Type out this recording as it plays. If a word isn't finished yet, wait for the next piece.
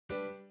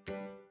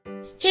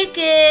Hey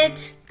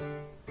kids!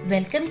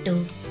 Welcome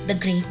to the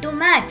Grade 2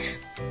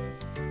 Maths.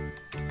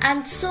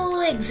 I'm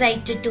so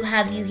excited to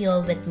have you here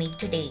with me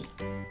today.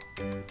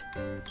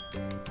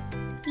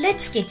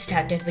 Let's get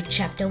started with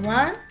chapter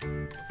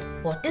 1.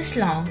 What is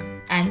long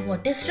and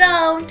what is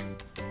round?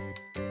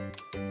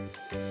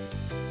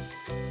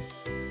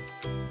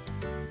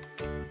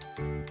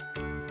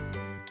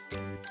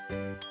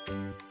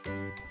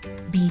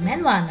 Beam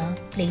and Warner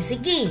plays a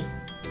game.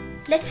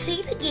 Let's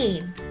see the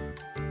game.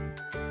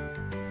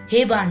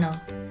 Hey Warner,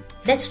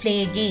 let's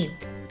play a game.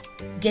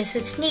 Guess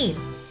its name.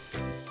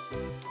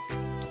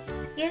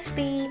 Yes,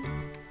 Beam.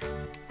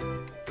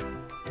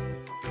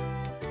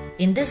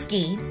 In this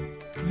game,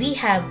 we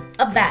have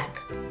a bag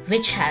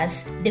which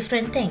has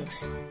different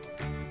things.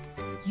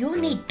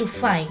 You need to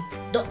find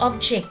the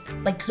object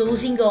by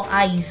closing your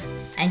eyes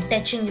and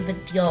touching it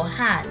with your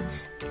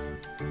hands.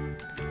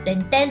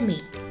 Then tell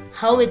me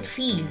how it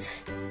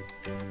feels.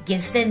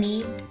 Guess the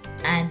name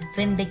and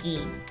win the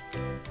game.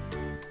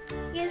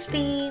 Yes,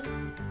 Beam.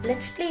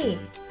 Let's play.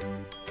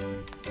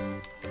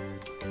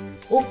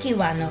 Okay,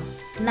 Warner.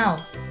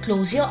 Now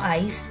close your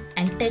eyes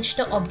and touch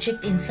the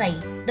object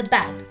inside the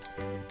bag.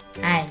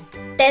 And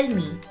tell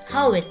me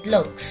how it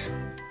looks.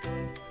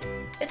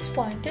 It's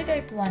pointed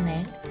at one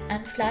end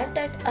and flat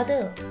at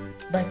other,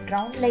 but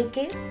round like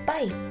a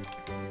pipe.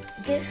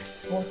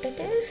 Guess what it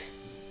is?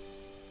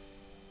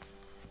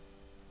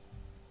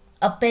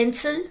 A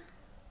pencil?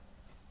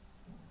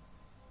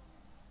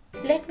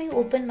 Let me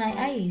open my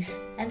eyes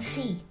and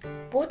see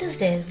what is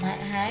there in my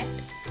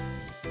hand.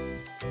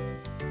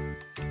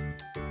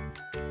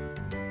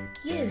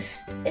 Yes,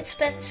 it's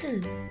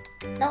pencil.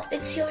 Now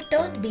it's your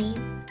turn,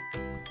 Beam.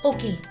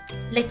 Okay,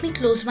 let me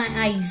close my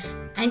eyes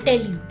and tell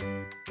you.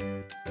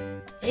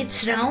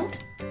 It's round,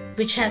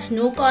 which has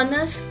no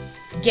corners.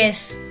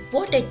 Guess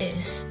what it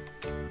is?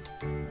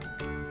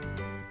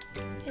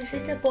 Is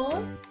it a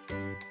ball?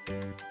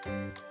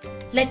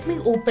 Let me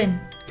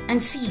open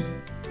and see.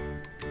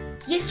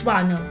 Yes,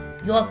 Warner,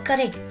 you are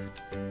correct.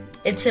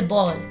 It's a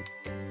ball.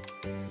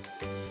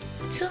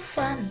 It's so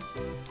fun.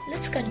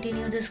 Let's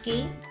continue this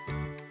game.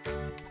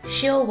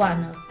 Sure,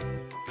 Warner.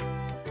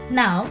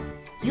 Now,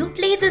 you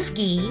play this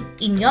game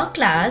in your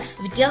class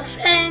with your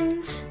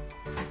friends.